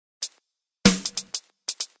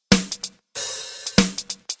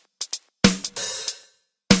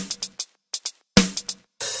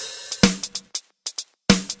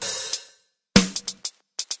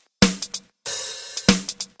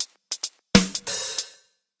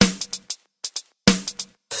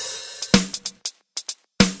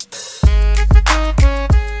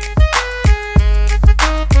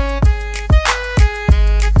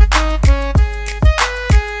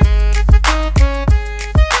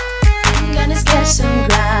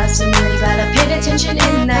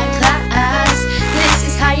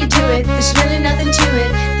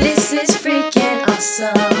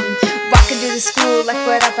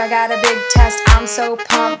I got a big test. I'm so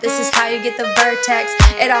pumped. This is how you get the vertex.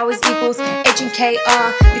 It always equals H and K.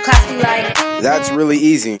 The class be like, that's really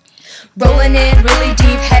easy. Rolling in really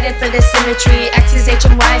deep, headed for the symmetry. X is H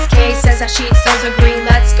and Y is K, says our sheets, those are green.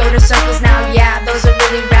 Let's go to circles now, yeah, those are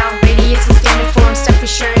really round. Radius and standard form, stuff for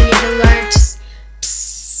sure you need to learn. Just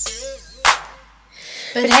psst.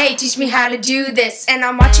 But hey, teach me how to do this, and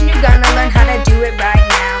I'm watching you gonna learn how to do it right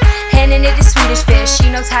now. Handing it to Swedish fish, she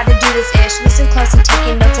knows how to do this ish. Listen close and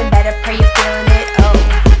taking notes and better pray you're feeling it, oh.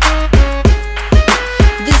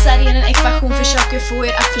 Visar er en ekvation, försöker få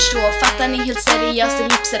er att förstå. Fattar ni helt seriöst,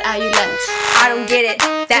 ellipser är ju lätt. I don't get it,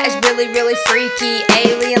 that is really, really freaky.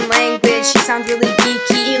 Alien language, she sounds really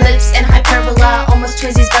geeky. Ellipse and hyperbola, almost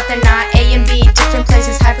twinsies but they're not. A and B, different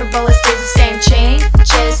places, hyperbola stays the same.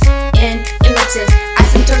 Changes in ellipses,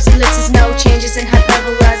 asymptotes, ellipses, no changes in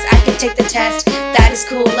hyperbolas. I can take the test, that is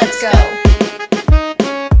cool, let's go.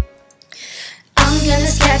 I'm gonna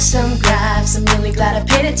sketch some graphs, I'm really glad I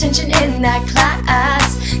paid attention in that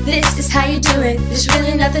class. This is how you do it, there's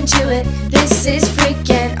really nothing to it. This is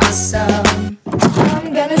freaking awesome.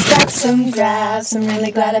 I'm gonna sketch some graphs, I'm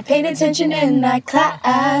really glad I paid attention in that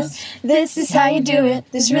class. This is how you do it,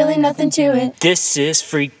 there's really nothing to it. This is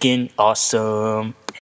freaking awesome.